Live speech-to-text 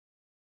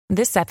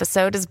This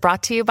episode is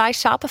brought to you by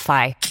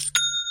Shopify.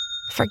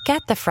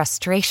 Forget the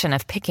frustration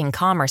of picking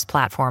commerce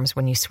platforms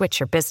when you switch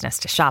your business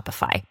to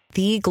Shopify,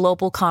 the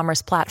global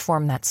commerce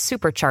platform that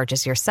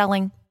supercharges your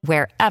selling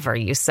wherever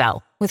you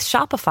sell. With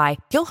Shopify,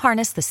 you'll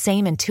harness the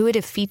same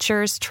intuitive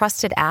features,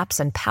 trusted apps,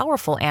 and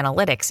powerful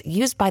analytics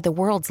used by the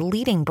world's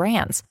leading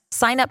brands.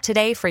 Sign up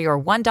today for your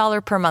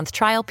 $1 per month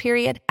trial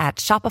period at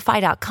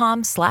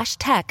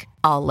shopify.com/tech,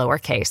 all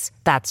lowercase.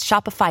 That's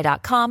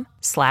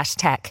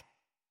shopify.com/tech.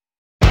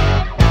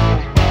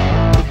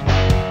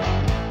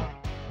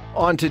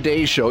 On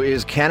today's show,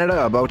 is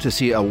Canada about to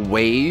see a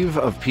wave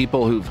of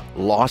people who've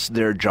lost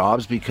their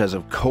jobs because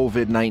of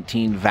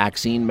COVID-19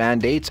 vaccine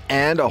mandates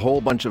and a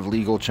whole bunch of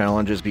legal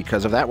challenges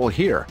because of that? We'll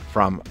hear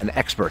from an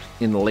expert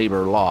in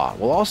labor law.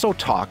 We'll also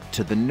talk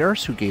to the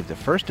nurse who gave the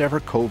first ever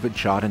COVID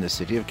shot in the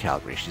city of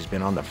Calgary. She's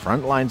been on the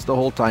front lines the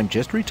whole time,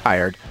 just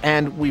retired,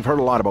 and we've heard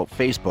a lot about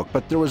Facebook,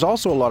 but there was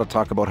also a lot of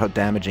talk about how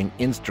damaging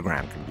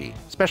Instagram can be,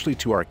 especially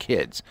to our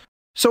kids.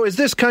 So is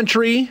this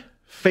country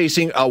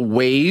facing a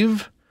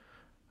wave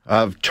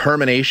of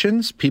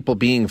terminations, people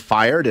being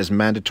fired as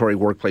mandatory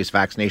workplace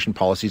vaccination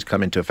policies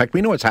come into effect?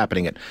 We know it's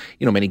happening at,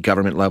 many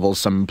government levels.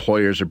 Some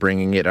employers are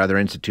bringing it, other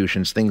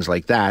institutions, things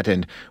like that.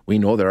 And we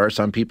know there are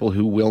some people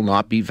who will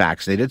not be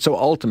vaccinated. So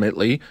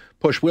ultimately,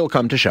 push will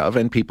come to shove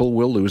and people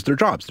will lose their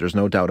jobs. There's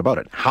no doubt about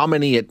it. How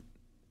many it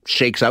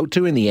shakes out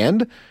to in the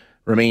end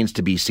remains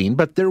to be seen,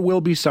 but there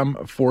will be some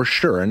for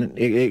sure, and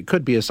it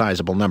could be a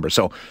sizable number.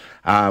 So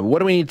what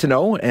do we need to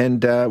know,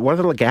 and what are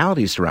the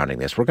legalities surrounding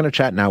this? We're going to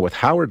chat now with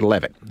Howard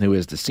Levitt, who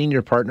is the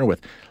senior partner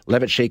with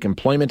Levitt Shake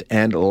Employment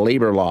and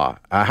Labor Law.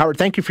 Howard,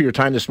 thank you for your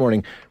time this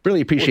morning.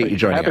 Really appreciate you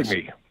joining us. Thank you for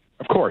having me.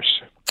 Of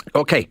course.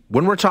 Okay,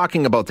 when we're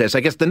talking about this,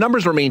 I guess the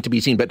numbers remain to be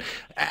seen, but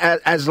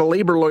as a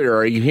labor lawyer,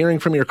 are you hearing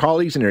from your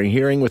colleagues and are you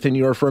hearing within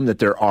your firm that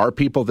there are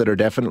people that are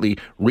definitely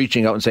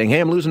reaching out and saying,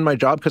 hey, I'm losing my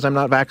job because I'm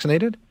not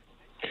vaccinated?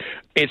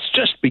 It's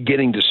just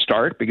beginning to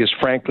start because,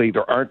 frankly,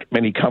 there aren't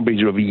many companies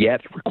who have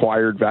yet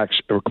required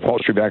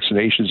compulsory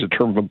vaccinations in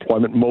terms of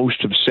employment.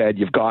 Most have said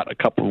you've got a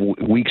couple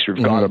of weeks or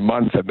you've got a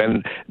month,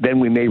 and then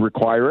we may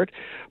require it.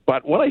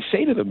 But what I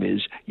say to them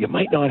is you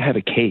might not have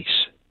a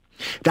case.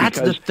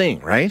 That's the thing,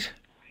 right?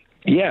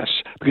 Yes,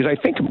 because I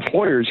think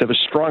employers have a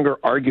stronger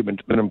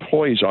argument than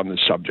employees on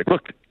this subject.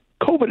 Look,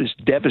 COVID has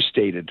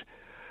devastated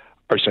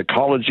our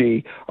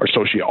psychology, our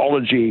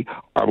sociology,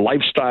 our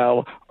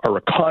lifestyle, our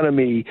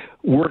economy,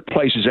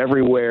 workplaces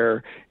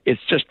everywhere. It's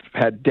just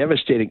had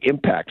devastating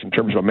impact in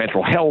terms of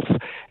mental health.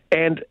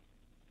 And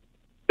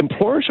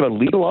employers have a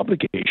legal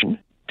obligation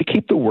to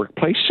keep the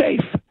workplace safe.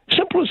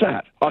 Simple as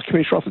that.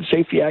 Occupational Health and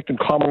Safety Act and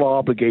common law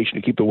obligation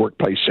to keep the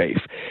workplace safe.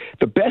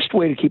 The best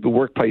way to keep the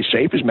workplace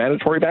safe is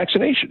mandatory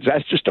vaccinations.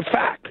 That's just a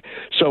fact.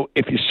 So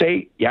if you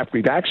say you have to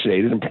be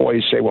vaccinated,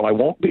 employees say, well, I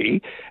won't be,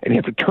 and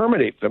you have to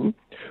terminate them,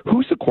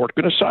 who's the court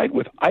going to side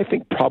with? I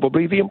think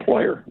probably the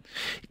employer.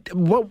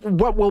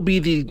 What will be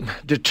the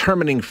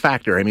determining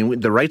factor? I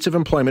mean, the rights of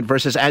employment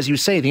versus, as you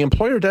say, the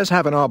employer does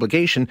have an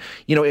obligation.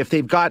 If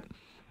they've got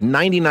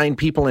 99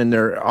 people in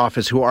their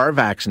office who are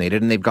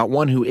vaccinated and they've got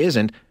one who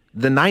isn't,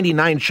 the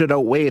 99 should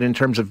outweigh it in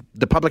terms of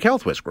the public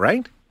health risk,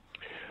 right?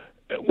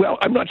 Well,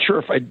 I'm not sure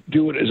if I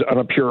do it on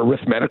a pure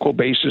arithmetical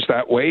basis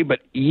that way, but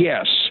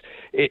yes,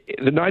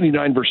 the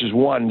 99 versus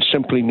 1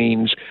 simply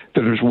means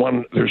that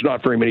there's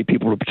not very many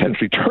people to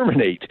potentially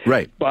terminate.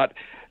 Right. But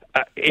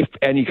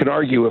and you can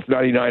argue if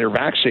 99 are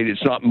vaccinated,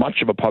 it's not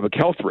much of a public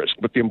health risk.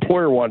 But the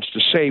employer wants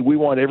to say, we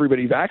want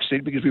everybody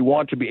vaccinated because we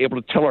want to be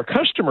able to tell our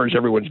customers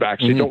everyone's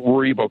vaccinated. Don't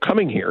worry about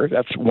coming here.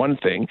 That's one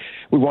thing.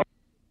 We want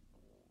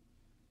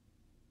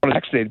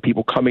vaccinated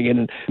people coming in,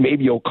 and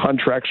maybe you'll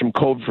contract some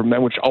COVID from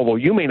them, which although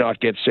you may not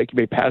get sick, you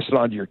may pass it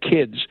on to your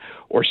kids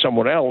or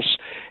someone else.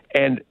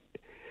 And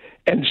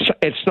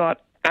it's not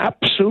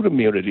absolute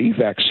immunity,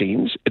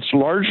 vaccines. It's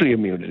largely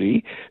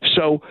immunity.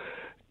 So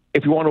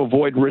if you want to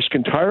avoid risk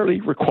entirely,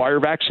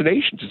 require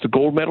vaccinations. It's the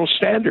gold medal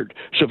standard.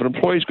 So if an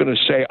employee is going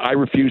to say, I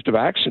refuse to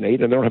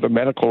vaccinate, and they don't have a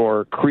medical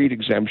or creed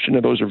exemption,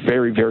 and those are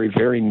very, very,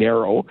 very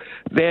narrow,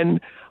 then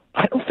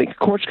I don't think the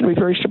court's going to be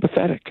very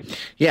sympathetic.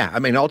 Yeah, I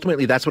mean,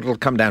 ultimately, that's what it'll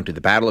come down to, the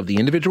battle of the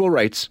individual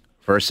rights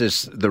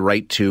versus the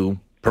right to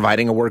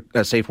providing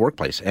a safe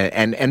workplace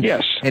and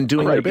yes,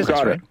 doing right, your business,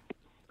 right?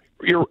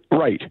 You're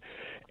right.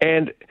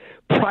 And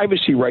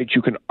privacy rights,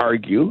 you can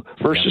argue,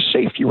 versus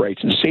safety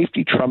rights. And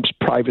safety trumps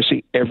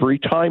privacy every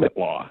time at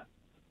law.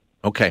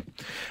 Okay.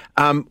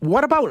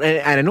 What about,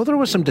 and I know there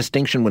was some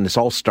distinction when this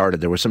all started,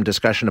 there was some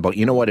discussion about,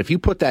 if you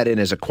put that in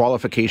as a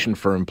qualification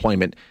for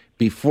employment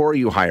before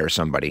you hire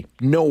somebody,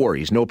 no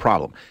worries, no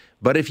problem.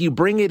 But if you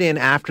bring it in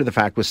after the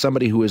fact with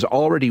somebody who is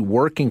already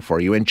working for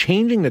you and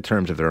changing the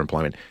terms of their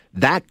employment,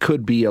 that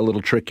could be a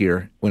little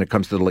trickier when it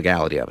comes to the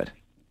legality of it.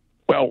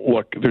 Well,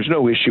 look, there's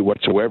no issue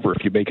whatsoever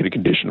if you make it a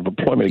condition of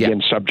employment,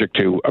 again, subject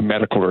to a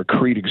medical or a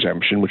creed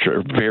exemption, which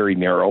are very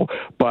narrow.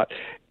 But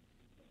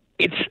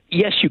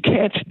yes, you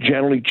can't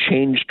generally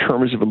change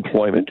terms of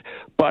employment,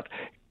 but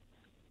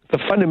the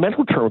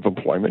fundamental term of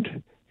employment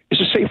is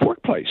a safe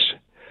workplace.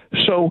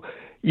 So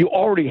you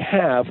already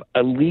have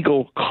a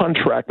legal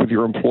contract with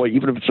your employee,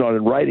 even if it's not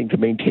in writing, to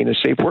maintain a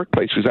safe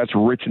workplace, because that's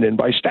written in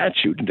by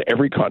statute into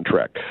every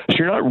contract. So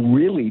you're not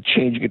really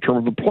changing a term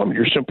of employment.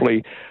 You're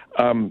simply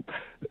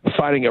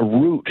finding a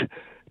route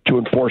to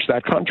enforce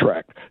that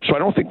contract. So I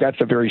don't think that's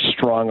a very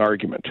strong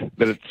argument,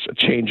 that it's a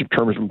change of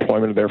terms of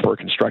employment and therefore a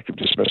constructive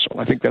dismissal.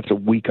 I think that's a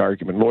weak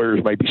argument.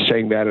 Lawyers might be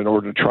saying that in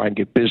order to try and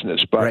get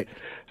business, but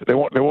they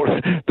won't.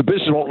 The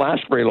business won't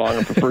last very long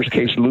if the first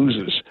case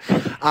loses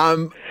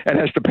and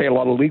has to pay a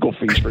lot of legal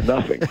fees for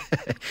nothing.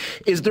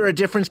 Is there a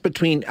difference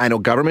between, I know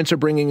governments are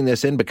bringing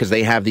this in because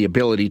they have the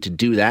ability to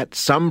do that.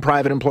 Some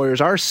private employers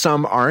are,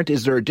 some aren't.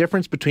 Is there a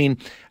difference between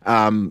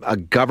a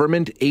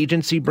government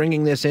agency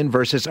bringing this in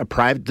versus a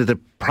private? Do the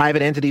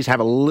private entities have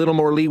a little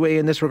more leeway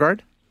in this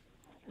regard?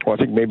 Well, I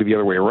think maybe the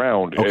other way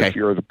around. Okay. If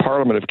you're the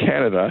Parliament of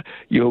Canada,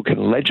 you can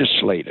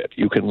legislate it.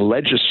 You can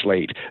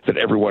legislate that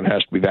everyone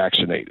has to be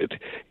vaccinated,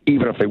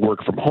 even if they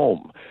work from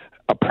home.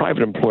 A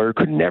private employer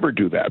could never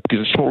do that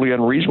because it's totally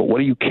unreasonable. What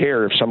do you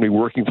care if somebody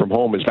working from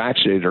home is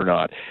vaccinated or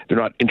not? They're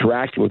not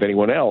interacting with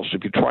anyone else.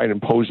 If you try and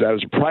impose that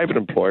as a private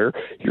employer,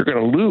 you're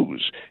going to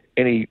lose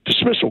any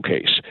dismissal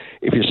case.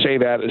 If you say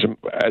that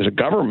as a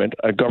government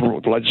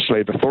with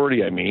legislative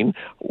authority,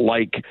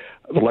 like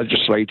the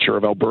legislature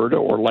of Alberta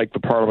or like the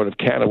Parliament of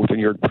Canada within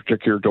your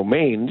particular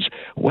domains,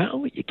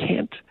 well, you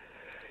can't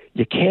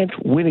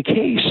win a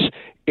case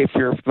if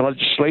your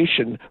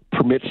legislation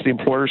permits the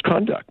employer's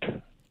conduct.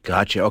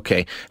 Gotcha. Okay.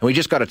 And we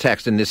just got a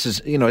text, and this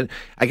is,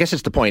 I guess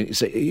it's the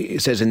point. It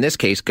says, in this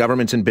case,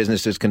 governments and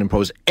businesses can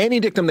impose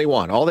any dictum they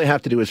want. All they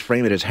have to do is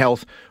frame it as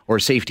health or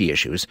safety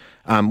issues,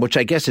 which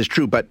I guess is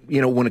true. But,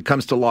 when it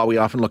comes to law, we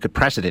often look at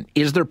precedent.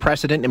 Is there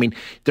precedent?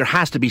 There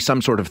has to be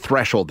some sort of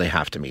threshold they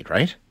have to meet,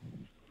 right?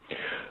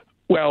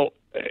 Well,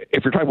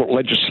 if you're talking about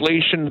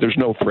legislation, there's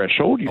no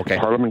threshold. Okay.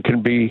 Parliament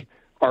can be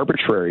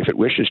arbitrary if it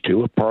wishes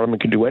to. A Parliament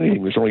can do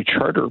anything. There's only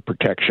charter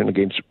protection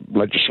against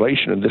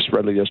legislation, and this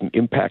really doesn't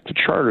impact the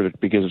charter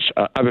because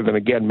other than,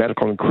 again,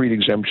 medical and creed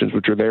exemptions,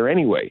 which are there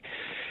anyway.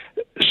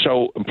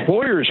 So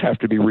employers have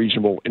to be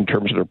reasonable in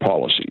terms of their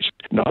policies,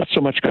 not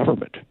so much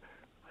government.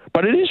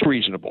 But it is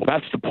reasonable.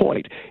 That's the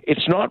point.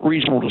 It's not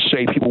reasonable to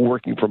say people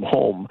working from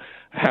home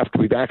have to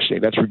be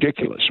vaccinated. That's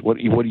ridiculous. What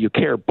do you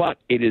care? But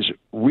it is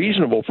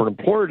reasonable for an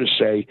employer to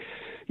say,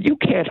 you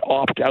can't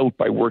opt out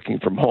by working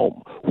from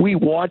home. We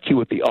want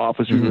you at the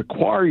office. We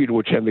require you to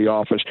attend the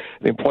office.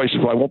 The employee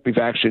says, well, I won't be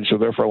vaccinated, so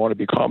therefore I want to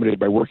be accommodated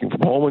by working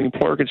from home. And the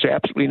employer can say,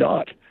 absolutely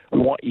not. We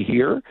want you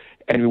here,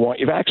 and we want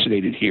you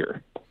vaccinated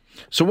here.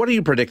 So what are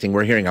you predicting?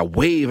 We're hearing a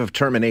wave of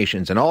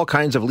terminations and all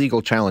kinds of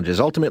legal challenges.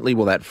 Ultimately,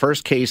 will that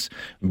first case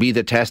be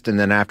the test, and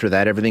then after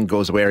that, everything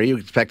goes away? Are you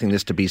expecting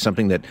this to be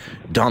something that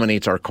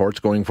dominates our courts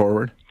going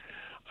forward?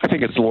 I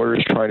think it's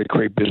lawyers trying to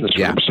create business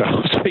for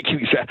themselves, making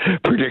these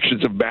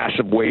predictions of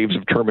massive waves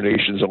of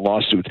terminations and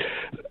lawsuits.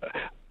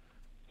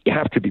 You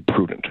have to be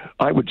prudent.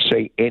 I would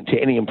say to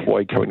any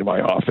employee coming to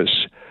my office,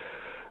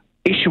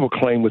 issue a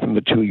claim within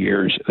the 2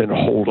 years, then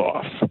hold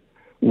off.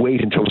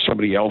 Wait until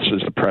somebody else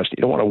is the president.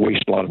 You don't want to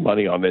waste a lot of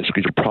money on this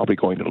because you're probably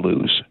going to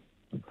lose.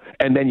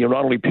 And then you'll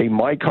not only pay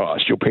my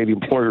cost, you'll pay the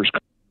employer's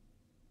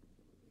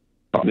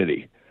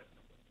community.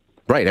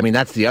 Right.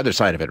 That's the other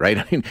side of it,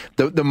 right?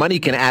 The money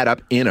can add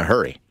up in a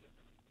hurry.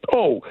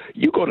 Oh,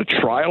 you go to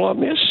trial on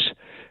this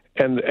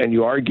and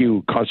you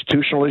argue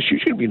constitutional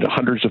issues, you're going to be into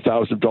hundreds of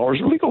thousands of dollars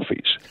in legal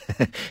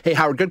fees. Hey,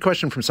 Howard, good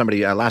question from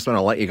somebody. Last one,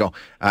 I'll let you go.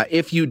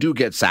 If you do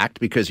get sacked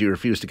because you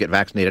refuse to get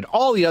vaccinated,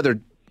 all the other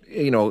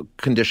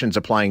conditions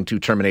applying to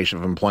termination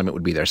of employment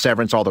would be there.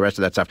 Severance, all the rest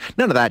of that stuff.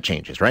 None of that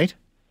changes, right?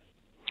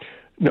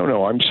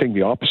 No, I'm saying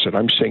the opposite.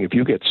 I'm saying if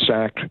you get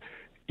sacked,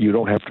 you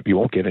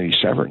won't get any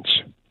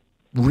severance.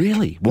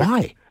 Really?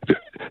 Why?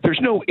 There's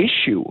no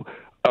issue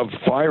of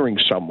firing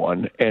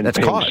someone and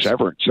paying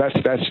severance.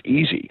 That's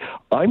easy.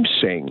 I'm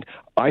saying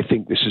I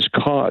think this is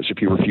cause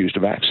if you refuse to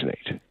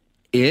vaccinate.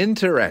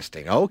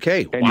 Interesting.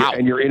 Okay. And wow.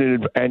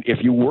 And if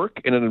you work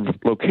in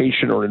a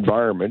location or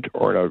environment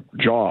or in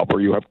a job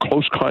where you have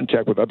close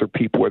contact with other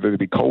people, whether they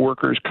be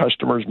coworkers,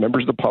 customers,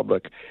 members of the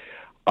public,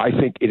 I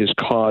think it is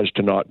cause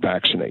to not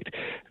vaccinate.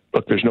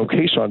 Look, there's no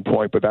case on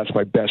point, but that's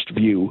my best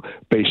view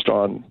based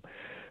on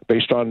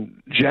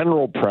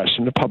general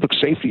precedent of public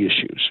safety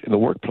issues in the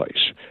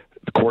workplace.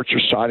 The courts are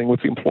siding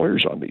with the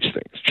employers on these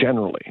things,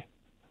 generally.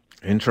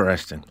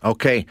 Interesting.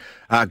 Okay.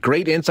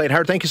 Great insight,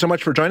 Howard. Thank you so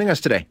much for joining us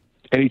today.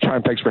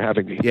 Anytime. Thanks for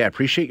having me. Yeah,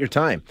 appreciate your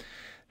time.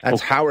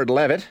 That's Howard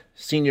Levitt,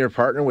 Senior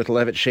Partner with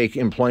Levitt Shake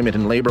Employment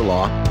and Labor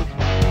Law.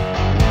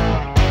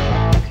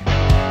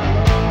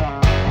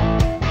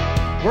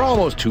 We're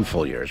almost 2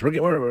 full years.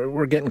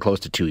 We're getting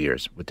close to 2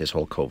 years with this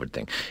whole COVID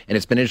thing. And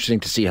it's been interesting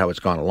to see how it's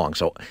gone along.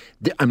 So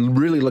I'm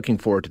really looking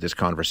forward to this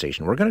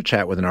conversation. We're going to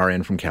chat with an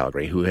RN from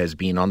Calgary who has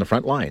been on the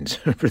front lines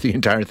for the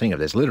entire thing of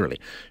this, literally.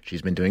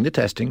 She's been doing the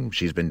testing,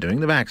 she's been doing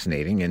the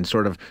vaccinating, and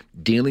sort of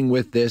dealing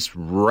with this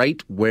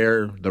right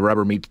where the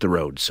rubber meets the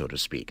road, so to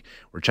speak.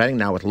 We're chatting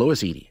now with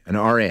Lois Eady, an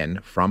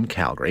RN from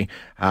Calgary.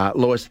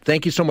 Lois,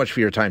 thank you so much for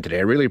your time today.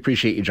 I really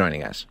appreciate you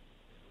joining us.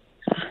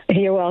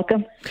 You're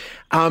welcome.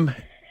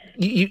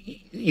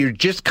 you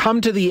just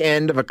come to the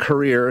end of a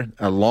career,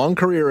 a long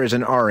career as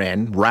an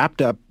RN,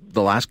 wrapped up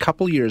the last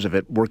couple years of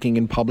it working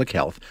in public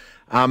health.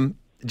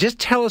 Just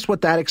tell us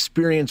what that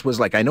experience was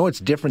like. I know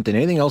it's different than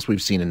anything else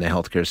we've seen in the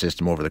healthcare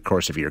system over the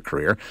course of your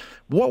career.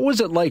 What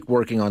was it like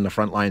working on the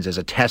front lines as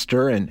a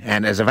tester and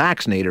as a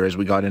vaccinator as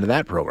we got into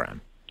that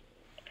program?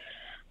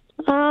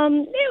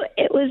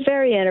 It was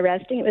very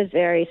interesting. It was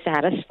very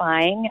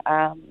satisfying.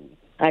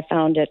 I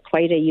found it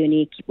quite a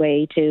unique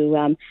way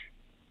to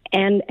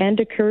end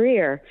a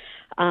career.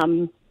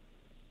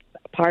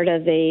 Part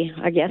of the,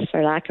 I guess,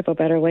 for lack of a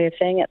better way of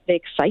saying it, the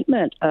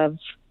excitement of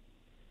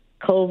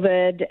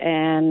COVID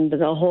and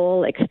the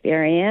whole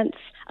experience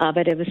of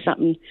it. It was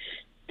something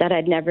that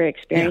I'd never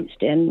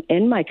experienced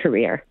in my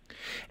career.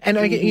 And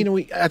I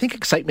think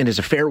excitement is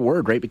a fair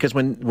word, right? Because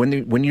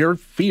when your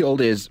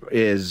field is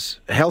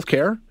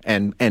healthcare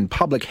and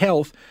public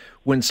health,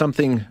 when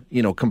something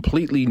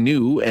completely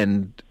new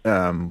and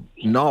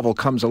novel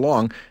comes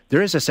along,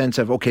 there is a sense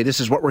of, okay,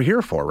 this is what we're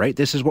here for, right?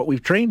 This is what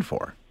we've trained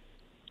for.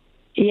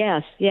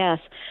 Yes.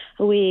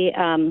 We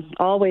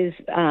always.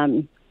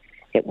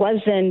 It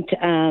wasn't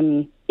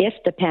if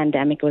the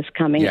pandemic was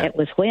coming; it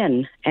was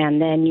when,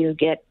 and then you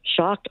get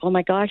shocked. Oh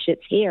my gosh,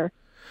 it's here.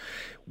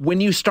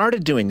 When you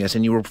started doing this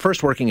and you were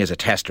first working as a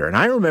tester, and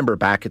I remember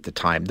back at the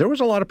time, there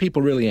was a lot of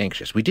people really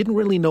anxious. We didn't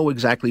really know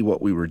exactly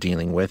what we were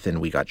dealing with, and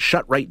we got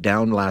shut right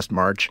down last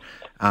March,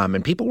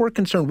 and people were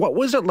concerned. What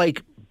was it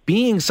like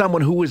being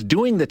someone who was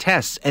doing the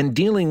tests and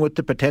dealing with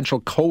the potential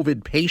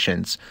COVID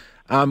patients?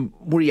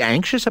 Were you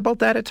anxious about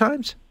that at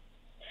times?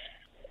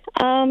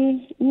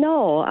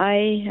 No,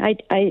 I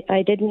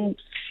didn't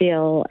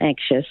feel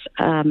anxious.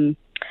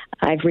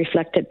 I've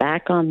reflected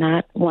back on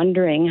that,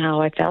 wondering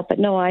how I felt. But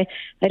no, I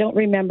don't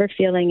remember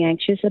feeling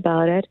anxious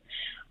about it.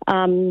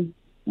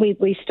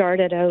 We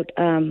started out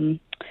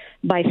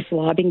by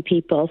swabbing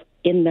people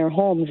in their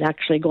homes,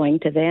 actually going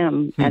to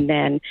them. And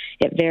then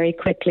it very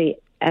quickly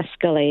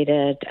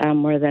escalated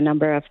where the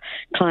number of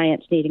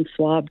clients needing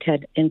swabbed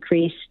had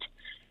increased.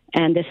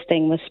 And this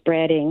thing was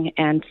spreading,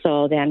 and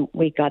so then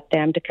we got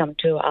them to come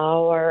to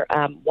our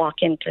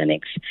walk-in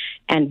clinics,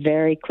 and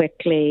very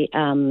quickly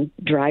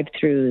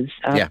drive-throughs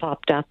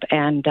popped up,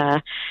 and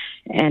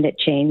it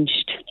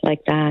changed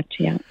like that.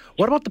 Yeah.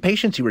 What about the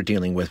patients you were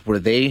dealing with?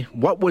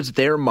 What was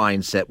their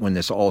mindset when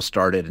this all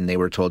started, and they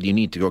were told you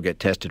need to go get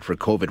tested for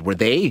COVID? Were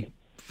they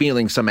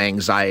feeling some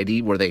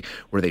anxiety? Were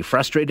they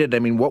frustrated? I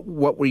mean, what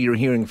were you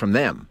hearing from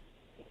them?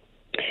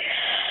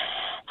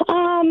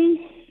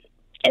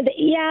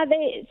 Yeah,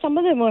 some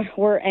of them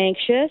were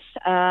anxious.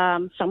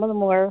 Some of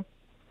them were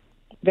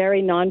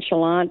very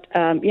nonchalant.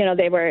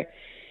 They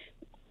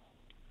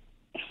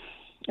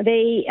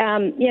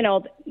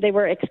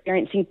were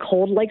experiencing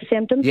cold-like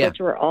symptoms, which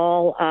we're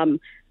all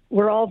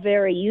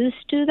very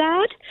used to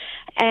that.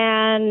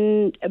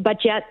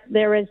 But yet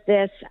there is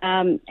this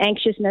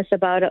anxiousness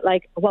about it,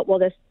 like,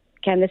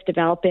 can this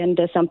develop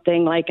into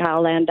something like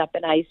I'll end up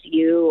in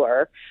ICU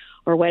or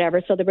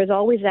whatever. So there was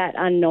always that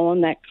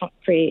unknown that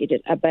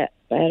created a bit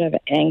of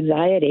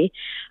anxiety.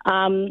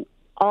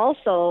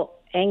 Also,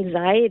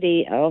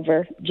 anxiety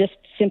over just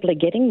simply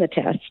getting the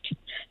test.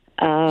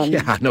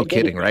 No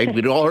kidding, right?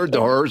 We'd all heard the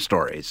horror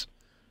stories.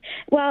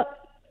 Well,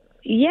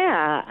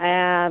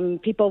 yeah.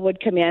 People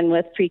would come in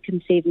with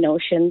preconceived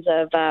notions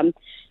of the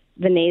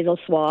nasal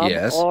swab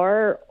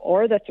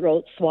or the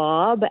throat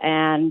swab,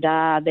 and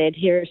they'd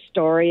hear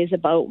stories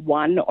about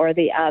one or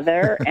the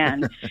other,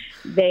 and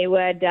they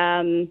would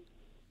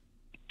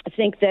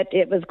think that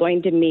it was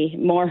going to be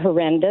more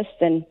horrendous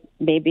than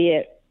maybe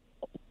it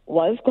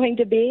was going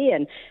to be,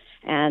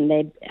 and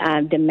they'd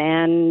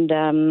demand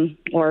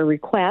or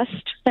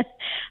request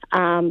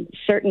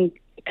certain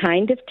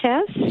kind of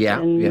tests,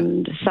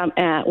 some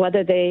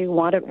whether they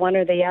wanted one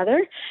or the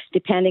other,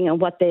 depending on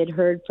what they'd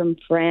heard from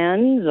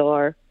friends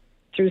or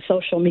through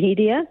social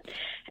media.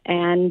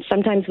 And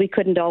sometimes we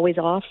couldn't always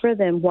offer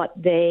them what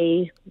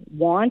they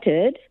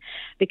wanted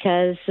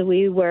because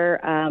we were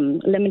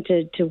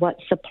limited to what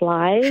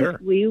supplies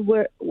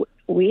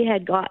we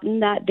had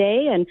gotten that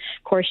day. And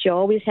of course, you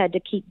always had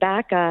to keep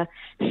back a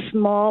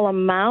small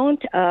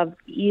amount of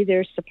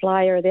either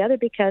supply or the other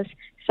because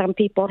some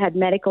people had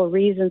medical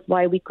reasons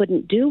why we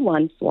couldn't do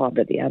one swab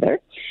or the other.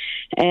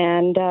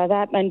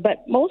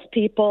 But most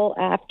people,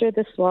 after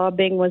the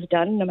swabbing was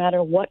done, no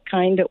matter what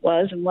kind it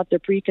was and what their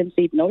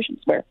preconceived notions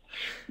were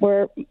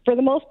for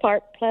the most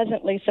part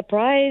pleasantly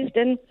surprised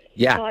and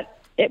thought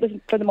it was,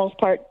 for the most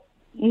part,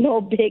 no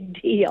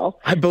big deal.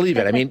 I believe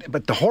it. I mean,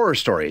 but the horror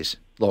stories,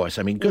 Lois,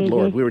 I mean, good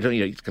Lord, we were telling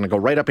you, it's going to go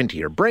right up into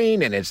your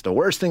brain and it's the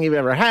worst thing you've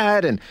ever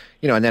had. And,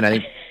 and then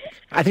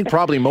I think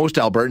probably most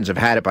Albertans have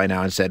had it by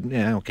now and said,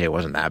 yeah, okay, it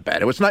wasn't that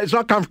bad. It's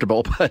not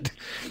comfortable, but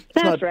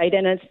that's right.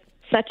 And it's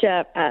such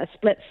a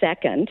split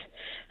second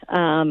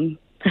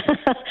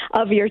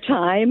of your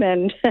time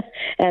and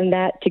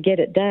that to get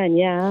it done.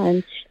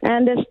 Yeah.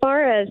 And as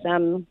far as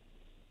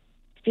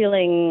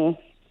feeling,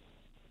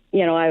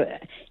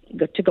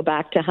 to go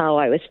back to how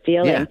I was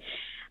feeling,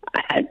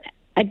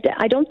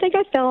 I don't think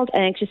I felt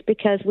anxious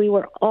because we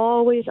were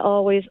always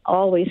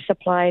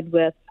supplied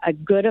with a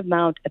good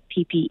amount of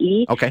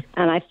PPE. Okay.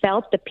 And I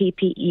felt the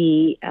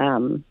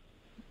PPE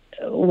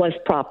was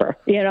proper,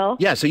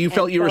 Yeah, so you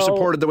felt you were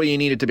supported the way you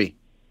needed to be.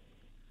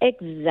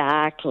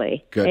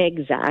 Exactly. Good.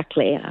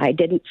 Exactly. I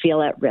didn't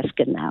feel at risk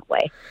in that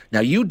way.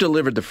 Now, you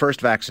delivered the first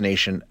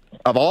vaccination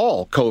of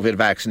all COVID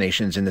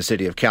vaccinations in the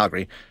city of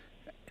Calgary.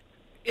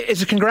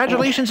 Is it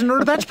congratulations in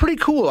order? That's pretty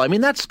cool. I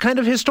mean, that's kind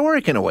of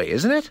historic in a way,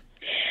 isn't it?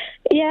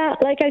 Yeah,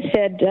 like I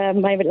said,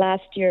 my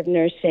last year of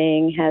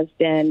nursing has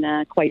been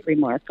quite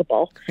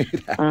remarkable.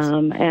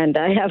 And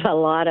I have a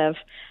lot of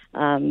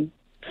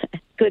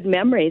good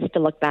memories to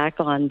look back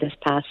on this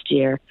past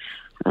year.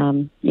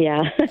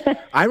 Yeah.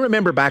 I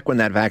remember back when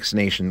that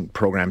vaccination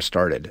program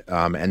started,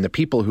 and the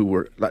people who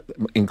were,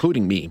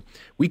 including me,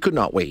 we could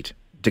not wait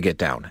to get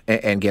down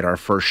and get our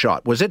first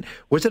shot. Was it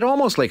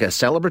almost like a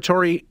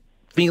celebratory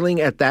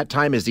feeling at that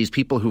time, as these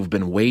people who've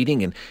been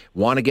waiting and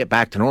want to get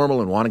back to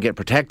normal and want to get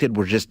protected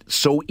were just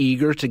so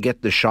eager to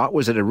get the shot?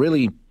 Was it a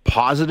really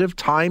positive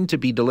time to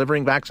be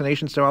delivering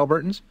vaccinations to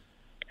Albertans?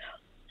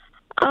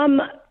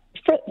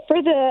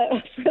 For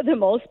the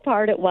most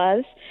part, it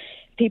was.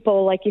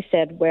 People, like you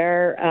said,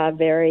 were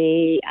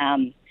very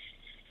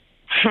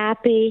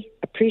happy,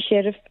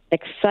 appreciative,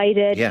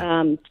 excited,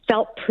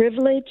 felt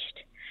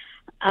privileged.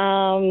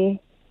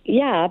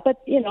 Yeah,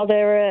 but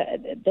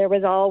there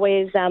was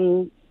always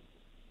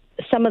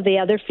some of the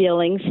other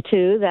feelings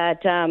too,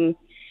 that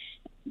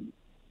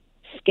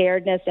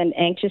scaredness and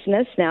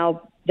anxiousness.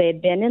 Now,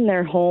 they'd been in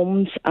their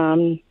homes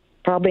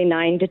probably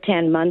 9 to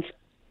 10 months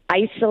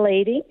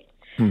isolating,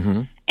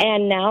 and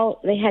now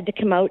they had to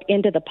come out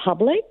into the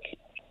public.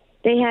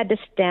 They had to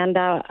stand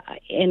out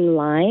in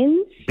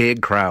lines.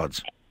 Big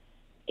crowds.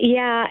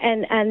 Yeah,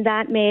 and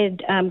that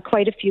made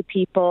quite a few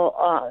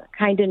people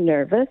kind of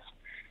nervous.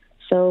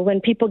 So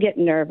when people get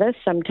nervous,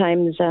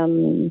 sometimes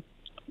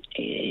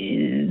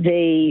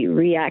they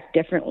react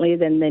differently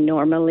than they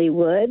normally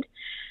would.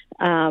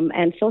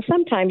 And so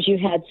sometimes you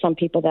had some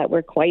people that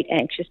were quite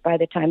anxious by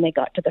the time they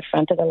got to the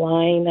front of the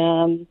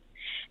line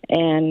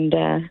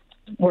and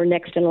were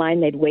next in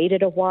line. They'd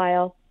waited a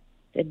while.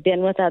 They'd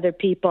been with other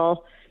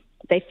people.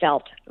 They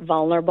felt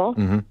vulnerable.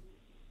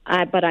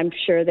 But I'm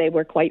sure they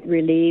were quite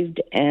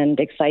relieved and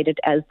excited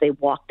as they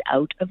walked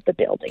out of the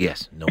building.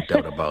 Yes, no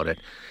doubt about it.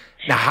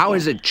 Now, how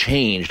has it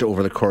changed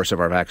over the course of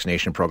our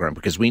vaccination program?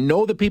 Because we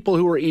know the people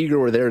who were eager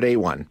were there day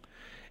one,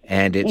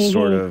 and it's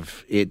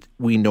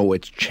we know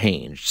it's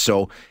changed.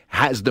 So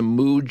has the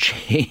mood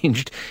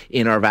changed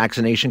in our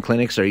vaccination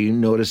clinics? Are you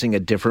noticing a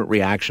different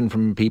reaction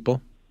from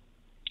people?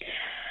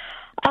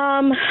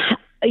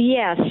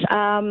 Yes.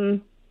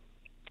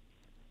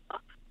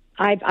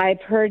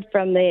 I've heard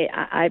from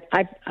I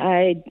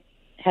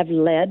have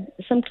led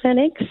some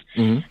clinics,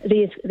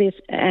 these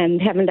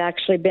and haven't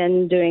actually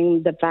been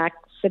doing the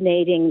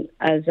vaccinating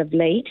as of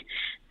late,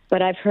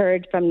 but I've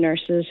heard from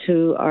nurses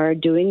who are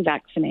doing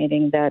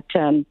vaccinating that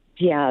a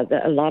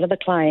lot of the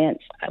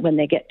clients, when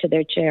they get to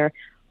their chair,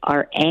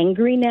 are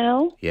angry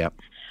now. Yep.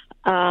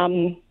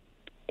 And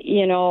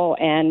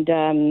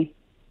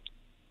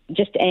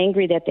just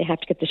angry that they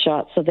have to get the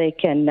shot so they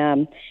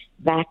can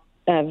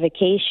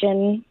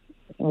vacation,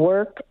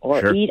 work,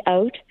 or eat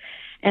out.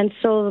 And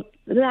so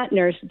that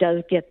nurse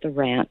does get the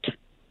rant,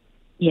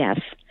 yes.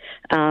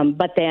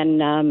 But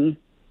then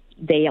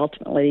they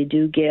ultimately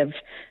do give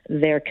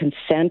their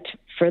consent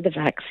for the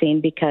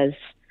vaccine because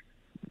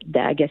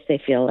I guess they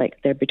feel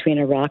like they're between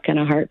a rock and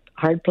a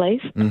hard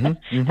place. And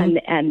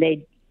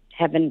they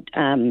haven't,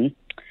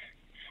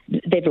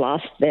 they've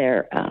lost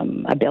their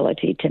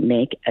ability to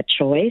make a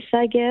choice,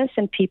 I guess.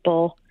 And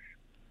a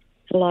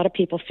lot of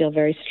people feel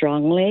very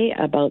strongly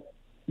about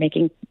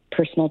making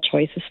personal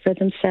choices for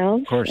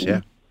themselves. Of course,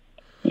 yeah.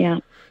 Yeah.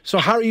 So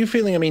how are you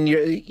feeling? I mean,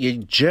 you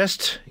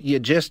just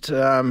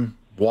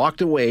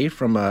walked away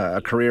from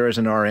a career as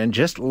an RN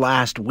just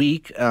last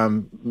week,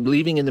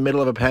 leaving in the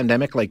middle of a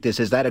pandemic like this.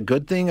 Is that a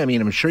good thing? I mean,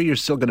 I'm sure you're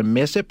still going to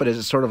miss it, but is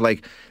it sort of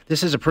like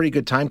this is a pretty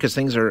good time because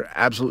things are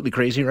absolutely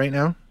crazy right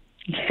now?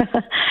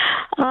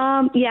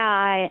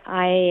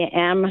 I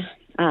am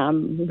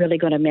really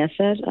going to miss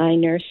it. I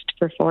nursed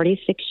for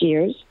 46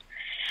 years,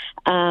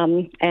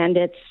 and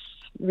it's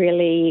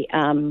really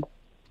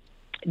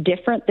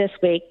different this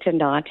week to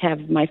not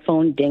have my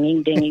phone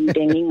dinging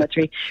with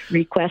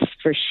requests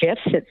for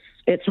shifts.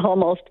 It's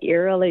almost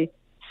eerily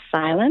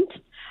silent.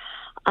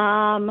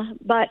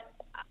 But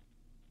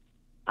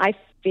I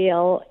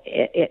feel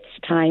it's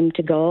time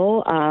to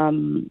go.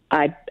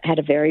 I had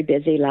a very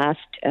busy last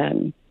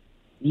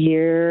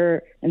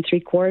year and 3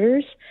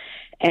 quarters,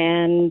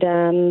 and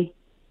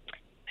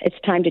it's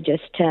time to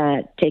just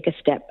take a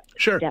step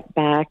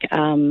back.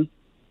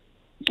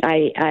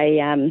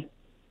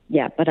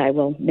 But I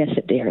will miss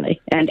it dearly.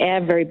 And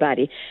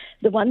everybody.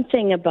 The one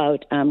thing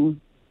about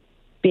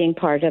being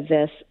part of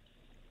this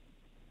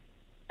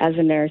as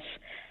a nurse,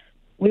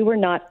 we were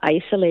not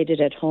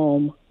isolated at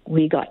home.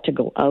 We got to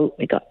go out,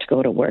 we got to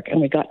go to work, and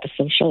we got to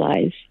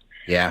socialize.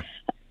 Yeah.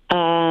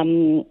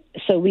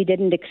 So we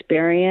didn't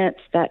experience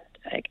that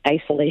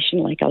isolation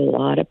like a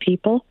lot of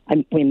people.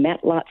 We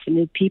met lots of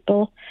new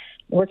people,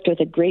 worked with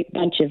a great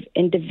bunch of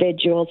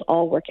individuals,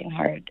 all working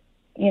hard,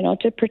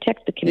 to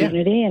protect the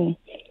community,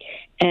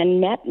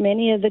 and met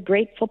many of the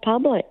grateful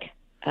public.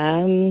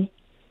 That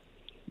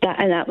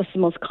was the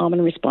most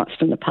common response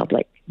from the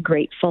public: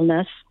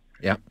 gratefulness,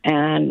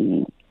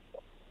 and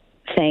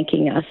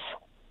thanking us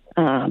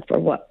for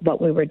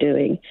what we were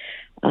doing.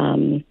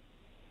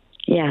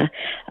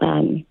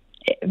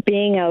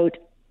 Being out,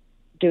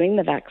 doing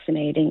the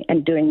vaccinating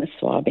and doing the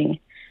swabbing,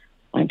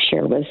 I'm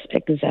sure was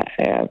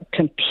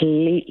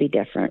completely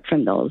different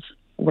from those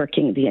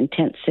working the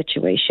intense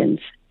situations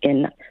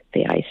in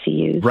the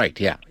ICUs. Right,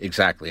 yeah,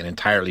 exactly. An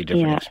entirely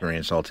different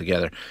experience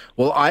altogether.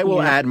 Well, I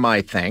will add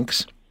my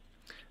thanks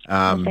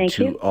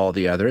to all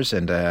the others.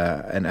 And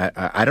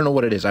I don't know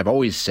what it is. I've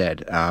always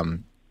said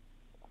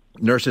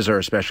nurses are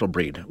a special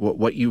breed.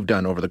 What you've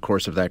done over the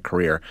course of that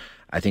career,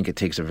 I think it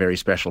takes a very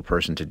special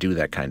person to do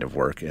that kind of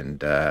work. And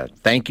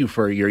thank you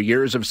for your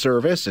years of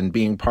service and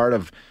being part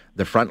of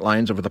the front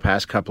lines over the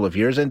past couple of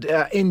years. And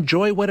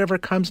enjoy whatever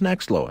comes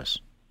next, Lois.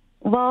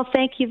 Well,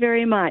 thank you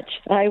very much.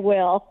 I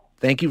will.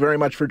 Thank you very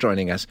much for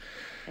joining us.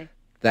 Okay.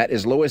 That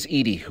is Lois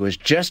Eady, who has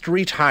just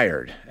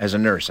retired as a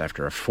nurse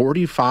after a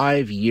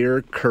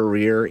 45-year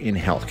career in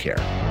healthcare.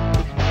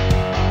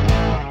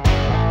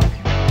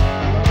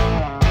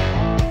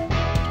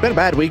 It's been a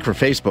bad week for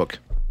Facebook.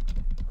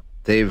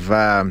 They've,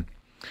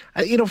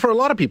 for a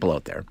lot of people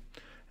out there,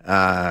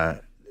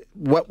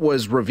 what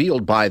was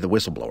revealed by the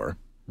whistleblower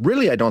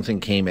really, I don't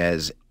think, came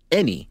as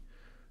any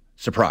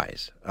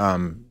surprise.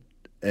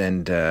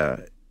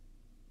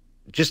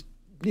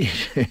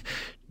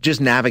 Just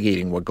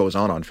navigating what goes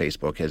on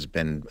Facebook has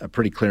been a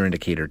pretty clear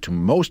indicator to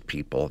most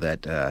people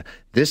that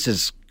this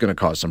is going to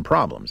cause some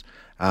problems.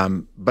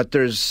 But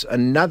there's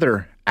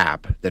another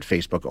app that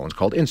Facebook owns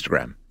called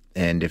Instagram.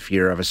 And if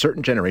you're of a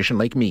certain generation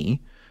like me,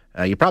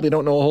 you probably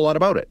don't know a whole lot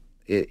about it.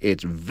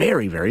 It's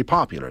very, very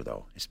popular,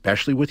 though,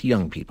 especially with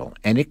young people.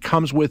 And it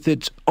comes with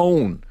its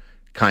own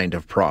kind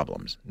of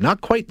problems.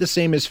 Not quite the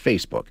same as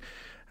Facebook.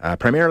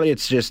 Primarily,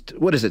 it's just,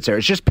 what is it, Sarah?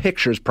 It's just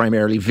pictures,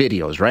 primarily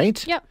videos,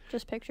 right? Yep,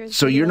 just pictures.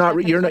 So you're not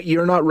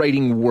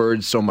writing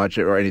words so much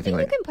or anything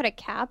like that. You can put a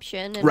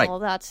caption and all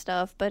that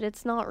stuff, but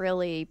it's not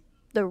really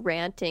the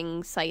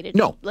ranting site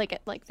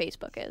like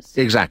Facebook is.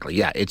 Exactly.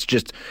 Yeah, it's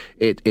just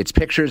it's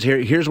pictures.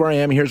 Here's where I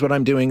am. Here's what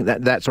I'm doing.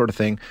 That sort of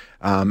thing.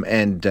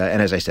 And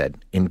as I said,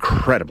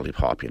 incredibly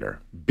popular.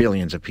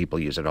 Billions of people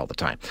use it all the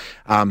time.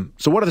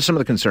 So what are some of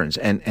the concerns,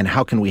 and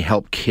how can we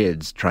help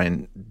kids try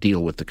and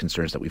deal with the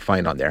concerns that we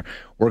find on there?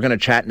 We're going to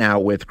chat now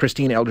with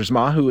Christine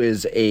Eldersma, who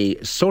is a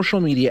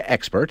social media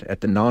expert at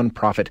the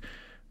nonprofit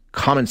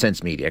Common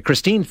Sense Media.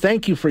 Christine,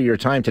 thank you for your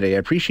time today. I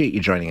appreciate you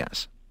joining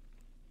us.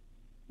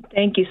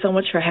 Thank you so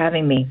much for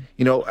having me.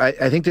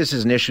 I think this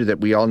is an issue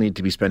that we all need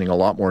to be spending a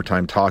lot more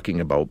time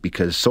talking about,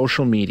 because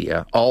social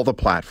media, all the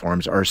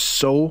platforms, are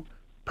so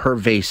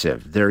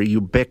pervasive. They're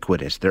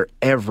ubiquitous. They're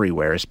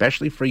everywhere,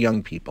 especially for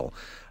young people.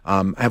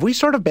 Have we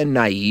sort of been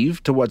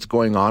naive to what's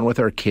going on with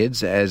our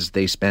kids as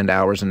they spend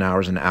hours and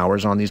hours and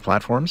hours on these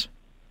platforms?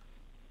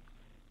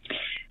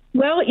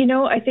 Well,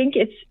 I think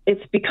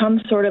it's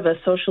become sort of a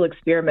social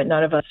experiment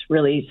none of us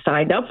really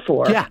signed up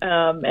for. Yeah.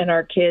 And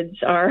our kids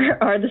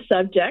are the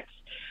subjects.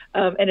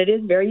 And it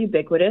is very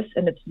ubiquitous,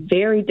 and it's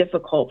very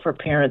difficult for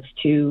parents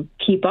to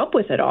keep up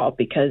with it all,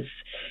 because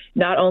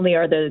not only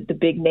are the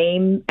big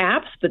name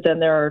apps, but then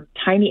there are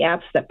tiny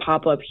apps that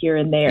pop up here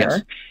and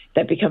there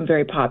that become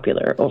very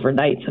popular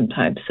overnight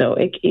sometimes. So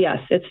it's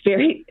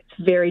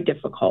very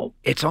difficult.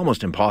 It's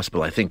almost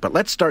impossible, I think. But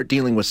let's start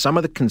dealing with some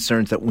of the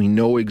concerns that we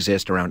know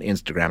exist around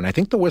Instagram. And I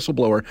think the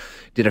whistleblower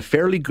did a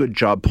fairly good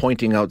job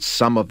pointing out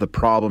some of the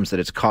problems that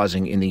it's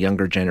causing in the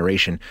younger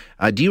generation.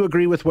 Do you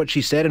agree with what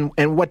she said?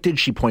 And what did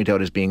she point out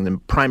as being the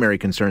primary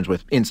concerns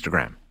with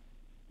Instagram?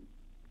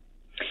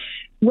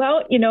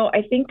 Well,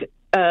 I think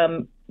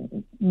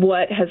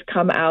what has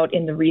come out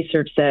in the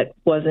research that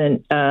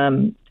wasn't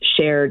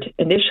shared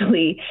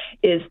initially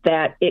is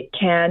that it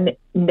can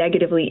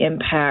negatively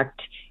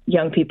impact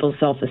young people's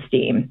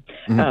self-esteem.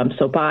 Mm-hmm.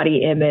 So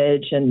body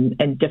image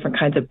and different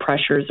kinds of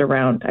pressures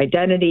around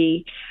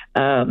identity.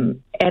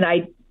 And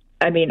I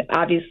mean,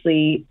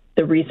 obviously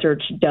the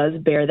research does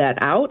bear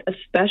that out,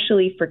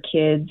 especially for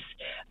kids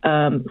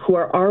who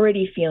are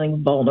already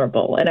feeling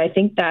vulnerable. And I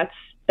think that's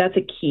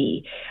a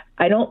key.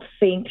 I don't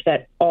think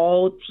that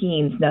all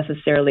teens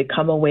necessarily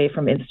come away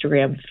from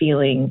Instagram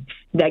feeling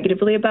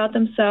negatively about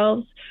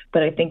themselves,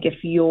 but I think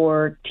if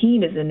your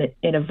teen is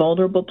in a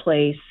vulnerable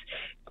place,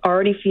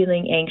 already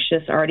feeling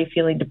anxious, already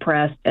feeling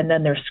depressed, and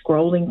then they're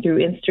scrolling through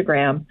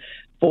Instagram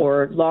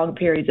for long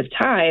periods of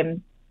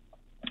time,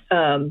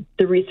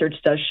 the research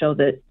does show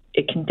that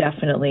it can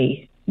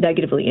definitely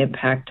negatively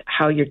impact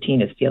how your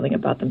teen is feeling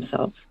about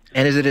themselves.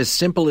 And is it as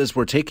simple as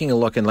we're taking a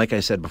look, and like I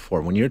said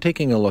before, when you're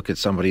taking a look at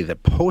somebody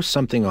that posts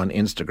something on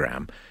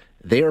Instagram,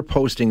 they are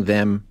posting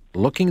them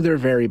looking their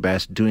very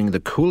best, doing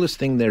the coolest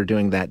thing they're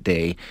doing that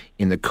day,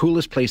 in the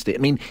coolest place.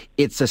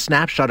 It's a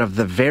snapshot of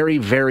the very,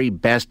 very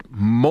best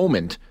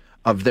moment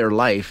of their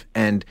life.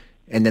 And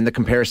And then the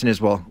comparison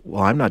is, well,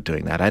 I'm not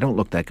doing that. I don't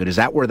look that good. Is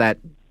that where that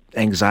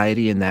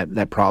anxiety and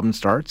that problem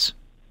starts?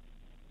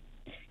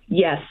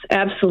 Yes,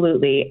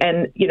 absolutely.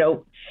 And,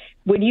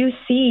 when you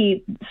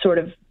see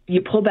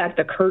you pull back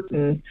the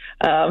curtain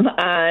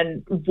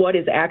on what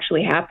is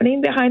actually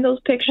happening behind those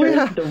pictures,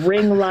 the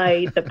ring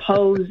light, the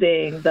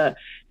posing, the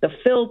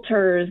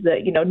filters,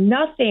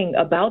 nothing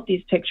about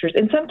these pictures.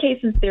 In some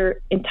cases, they're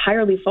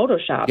entirely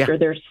photoshopped or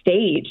they're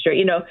staged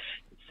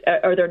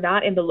or they're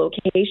not in the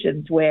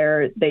locations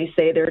where they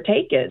say they're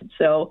taken.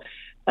 So,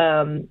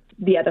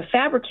 the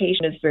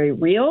fabrication is very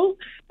real.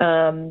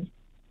 And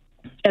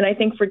I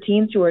think for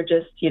teens who are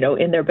just,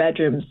 in their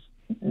bedrooms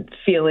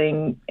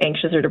feeling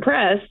anxious or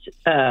depressed,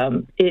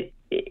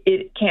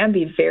 it can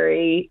be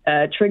very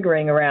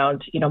triggering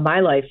around, my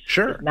life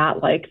is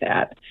not like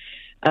that.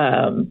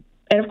 And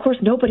of course,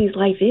 nobody's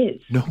life is.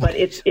 But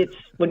it's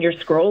when you're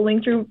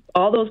scrolling through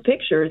all those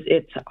pictures,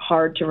 it's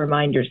hard to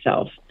remind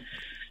yourself.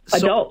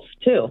 Adults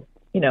too.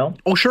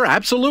 Oh, sure,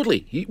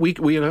 absolutely. We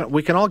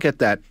can all get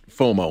that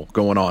FOMO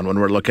going on when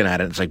we're looking at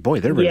it. It's like,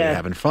 boy, they're really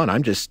having fun.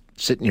 I'm just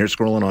sitting here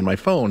scrolling on my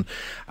phone.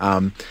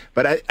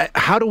 But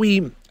how do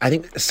we? I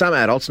think some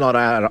adults,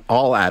 not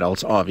all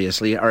adults,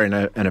 obviously, are in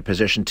a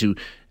position to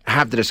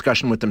have the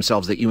discussion with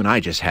themselves that you and I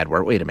just had.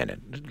 Where, wait a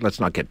minute, let's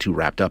not get too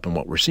wrapped up in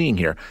what we're seeing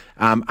here.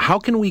 How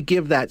can we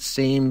give that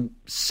same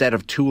set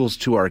of tools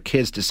to our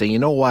kids to say, you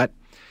know what?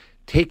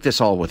 Take this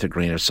all with a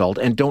grain of salt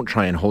and don't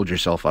try and hold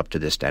yourself up to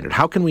this standard.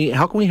 How can we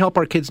help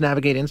our kids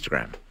navigate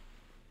Instagram?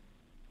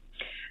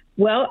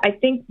 Well, I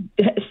think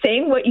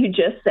saying what you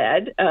just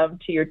said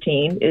to your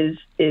teen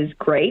is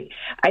great.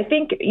 I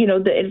think,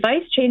 the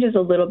advice changes a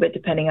little bit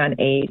depending on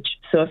age.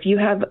 So if you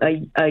have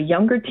a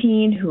younger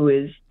teen who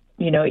is,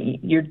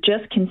 you're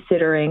just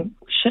considering,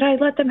 should I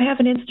let them have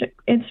an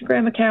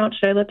Instagram account?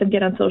 Should I let them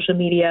get on social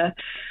media?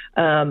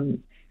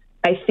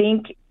 I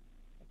think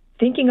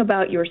thinking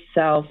about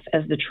yourself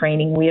as the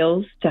training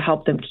wheels to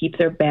help them keep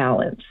their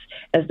balance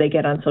as they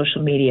get on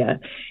social media.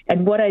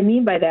 And what I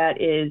mean by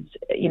that is,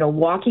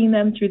 walking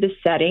them through the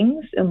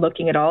settings and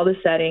looking at all the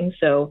settings.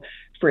 So,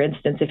 for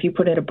instance, if you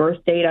put in a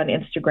birth date on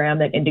Instagram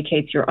that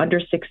indicates you're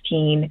under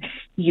 16,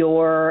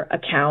 your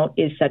account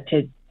is set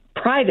to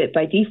private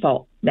by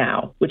default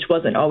now, which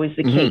wasn't always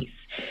the case.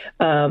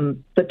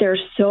 But there are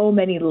so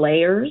many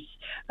layers.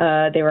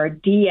 There are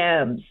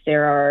DMs,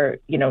 there are,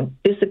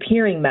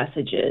 disappearing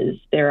messages.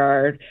 There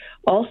are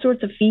all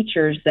sorts of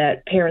features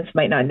that parents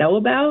might not know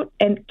about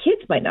and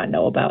kids might not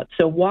know about.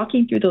 So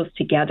walking through those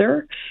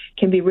together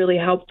can be really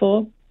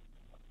helpful.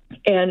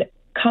 And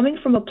coming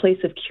from a place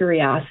of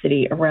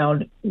curiosity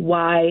around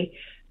why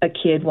a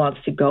kid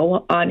wants to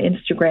go on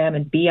Instagram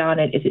and be on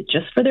it. Is it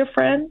just for their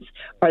friends?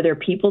 Are there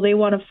people they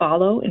want to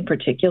follow in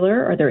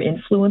particular? Are there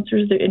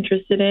influencers they're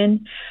interested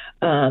in?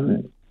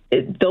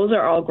 Those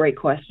are all great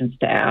questions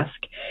to ask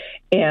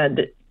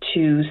and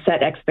to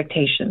set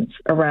expectations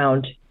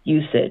around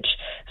usage.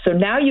 So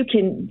now you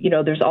can,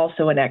 there's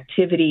also an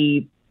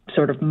activity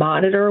sort of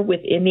monitor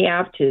within the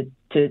app to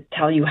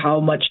tell you how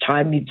much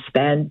time you've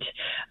spent.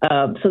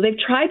 So they've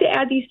tried to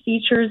add these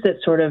features that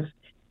sort of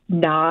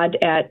nod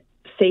at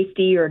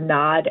safety or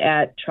nod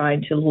at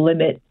trying to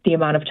limit the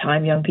amount of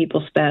time young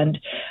people spend.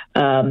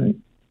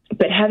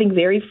 But having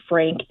very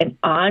frank and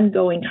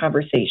ongoing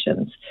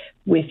conversations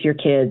with your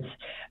kids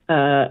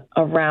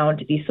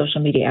around these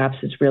social media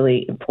apps is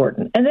really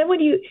important. And then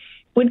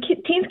when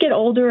teens get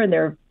older and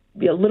they're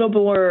a little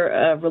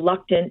more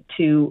reluctant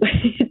to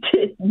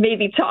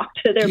maybe talk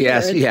to their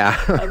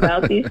parents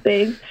about these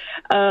things,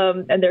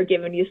 and they're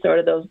giving you sort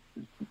of those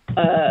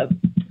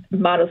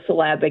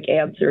monosyllabic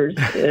answers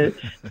to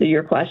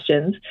your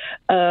questions,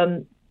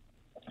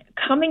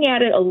 coming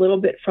at it a little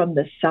bit from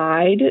the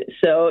side.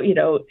 So,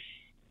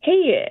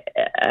 hey,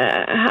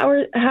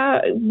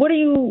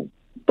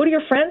 what are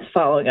your friends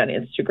following on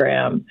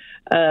Instagram?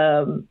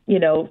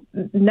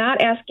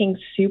 Not asking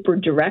super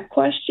direct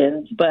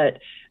questions, but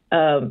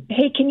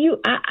hey, can you,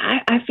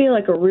 I feel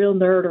like a real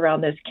nerd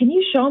around this. Can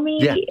you show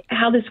me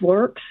how this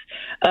works?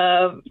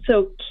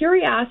 So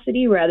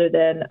curiosity rather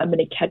than I'm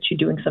going to catch you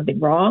doing something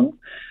wrong.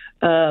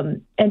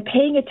 And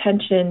paying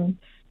attention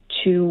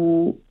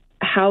to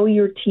how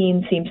your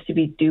teen seems to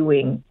be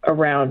doing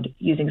around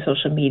using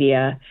social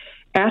media,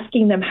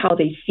 asking them how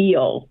they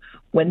feel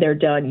when they're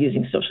done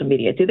using social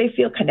media. Do they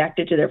feel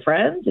connected to their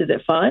friends? Is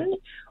it fun?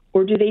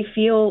 Or do they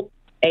feel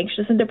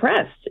anxious and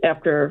depressed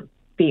after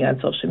being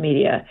on social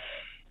media?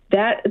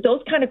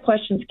 Those kind of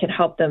questions can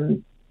help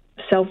them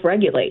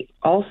self-regulate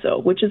also,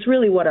 which is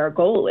really what our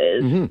goal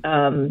is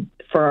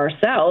for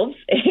ourselves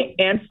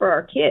and for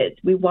our kids.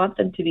 We want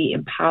them to be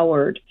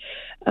empowered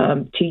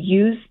to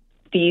use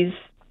these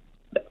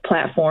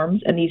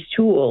platforms and these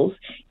tools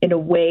in a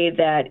way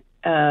that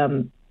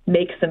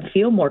makes them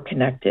feel more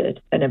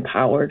connected and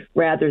empowered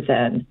rather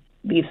than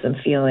leaves them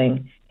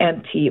feeling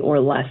empty or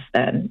less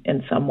than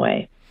in some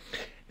way.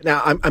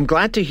 Now, I'm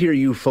glad to hear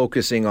you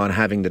focusing on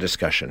having the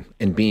discussion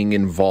and being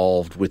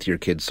involved with your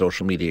kids'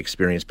 social media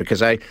experience,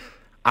 because I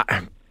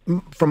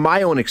from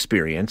my own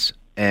experience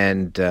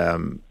and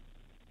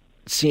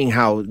seeing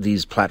how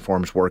these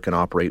platforms work and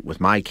operate with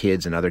my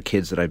kids and other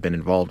kids that I've been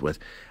involved with,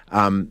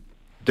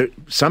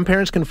 some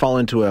parents can fall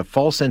into a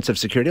false sense of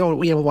security.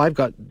 Oh, yeah, well, I've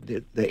got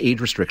the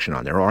age restriction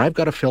on there, or I've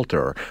got a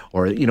filter,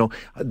 or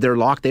they're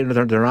locked in,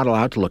 they're not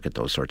allowed to look at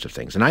those sorts of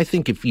things. And I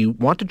think if you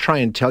want to try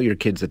and tell your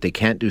kids that they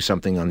can't do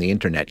something on the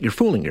internet, you're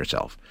fooling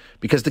yourself,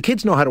 because the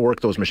kids know how to work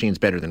those machines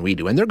better than we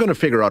do, and they're going to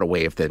figure out a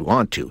way if they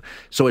want to.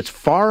 So it's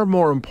far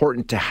more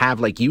important to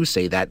have, like you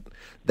say, that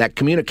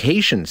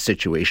communication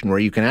situation where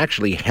you can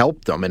actually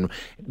help them and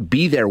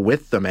be there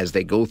with them as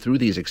they go through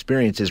these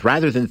experiences,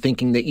 rather than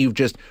thinking that you've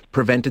just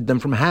prevented them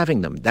from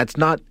having them.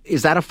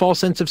 Is that a false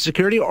sense of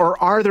security,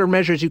 or are there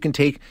measures you can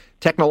take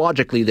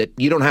technologically that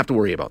you don't have to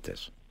worry about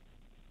this?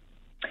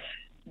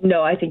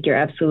 No, I think you're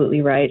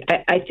absolutely right.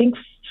 I think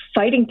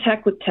fighting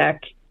tech with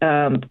tech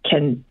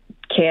can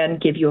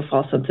give you a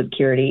false sense of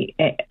security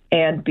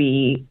and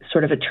be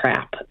sort of a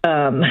trap.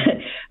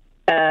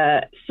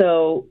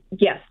 So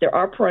yes, there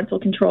are parental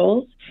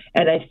controls,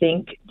 and I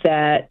think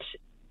that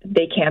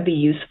they can be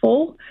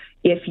useful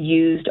if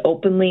used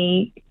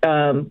openly,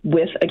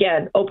 with,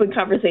 again, open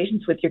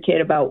conversations with your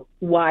kid about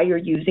why you're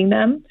using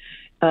them,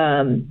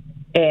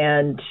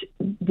 and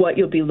what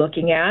you'll be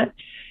looking at.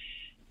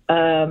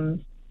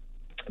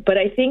 But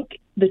I think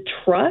the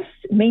trust,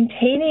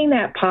 maintaining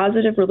that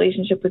positive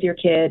relationship with your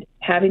kid,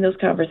 having those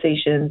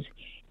conversations,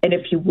 and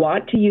if you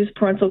want to use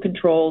parental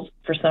controls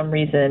for some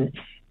reason,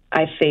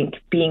 I think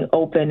being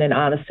open and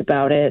honest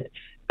about it,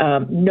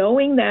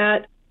 knowing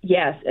that,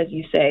 yes, as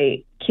you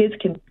say, kids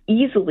can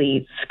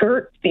easily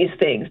skirt these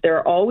things. There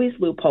are always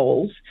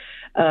loopholes.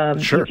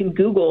 Sure. You can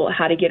Google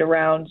how to get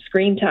around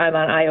screen time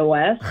on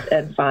iOS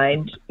and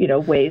find,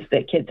 ways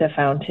that kids have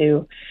found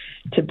to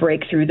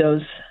break through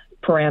those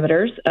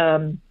parameters.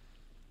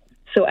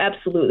 So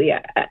absolutely,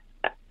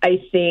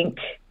 I think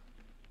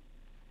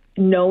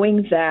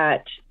knowing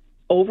that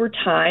over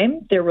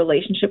time, their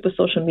relationship with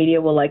social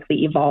media will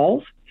likely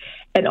evolve.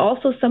 And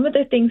also some of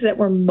the things that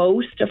we're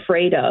most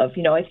afraid of,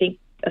 I think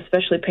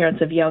especially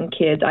parents of young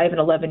kids, I have an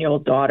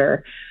 11-year-old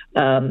daughter,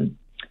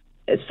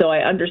 so I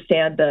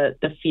understand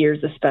the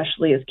fears,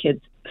 especially as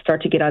kids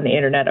start to get on the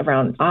internet,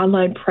 around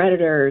online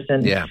predators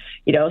and,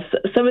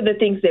 some of the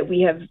things that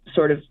we have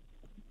sort of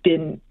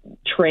been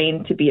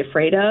trained to be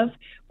afraid of,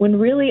 when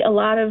really a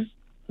lot of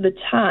the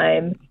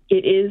time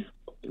it is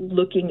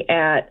looking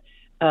at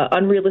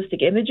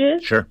unrealistic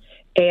images. Sure.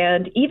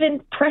 And even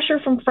pressure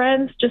from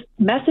friends, just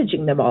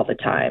messaging them all the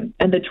time,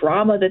 and the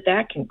drama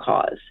that can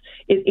cause.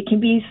 It can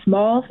be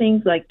small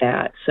things like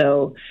that.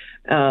 So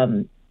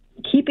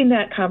keeping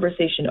that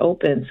conversation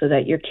open so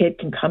that your kid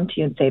can come to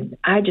you and say,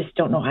 I just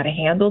don't know how to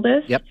handle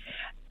this. Yep.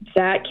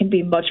 That can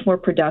be much more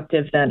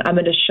productive than, I'm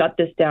going to shut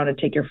this down and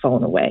take your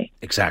phone away.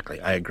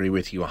 Exactly. I agree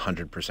with you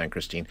 100%,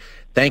 Christine.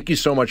 Thank you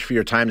so much for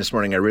your time this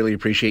morning. I really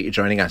appreciate you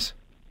joining us.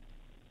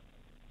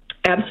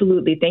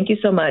 Absolutely. Thank you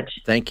so much.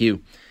 Thank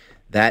you.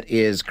 That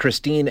is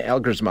Christine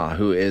Elgersma,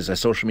 who is a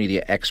social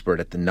media expert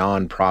at the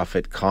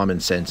nonprofit Common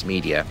Sense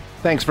Media.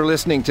 Thanks for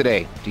listening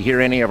today. To hear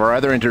any of our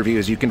other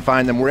interviews, you can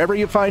find them wherever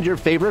you find your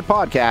favorite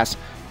podcasts.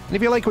 And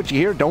if you like what you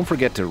hear, don't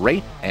forget to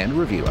rate and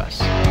review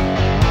us.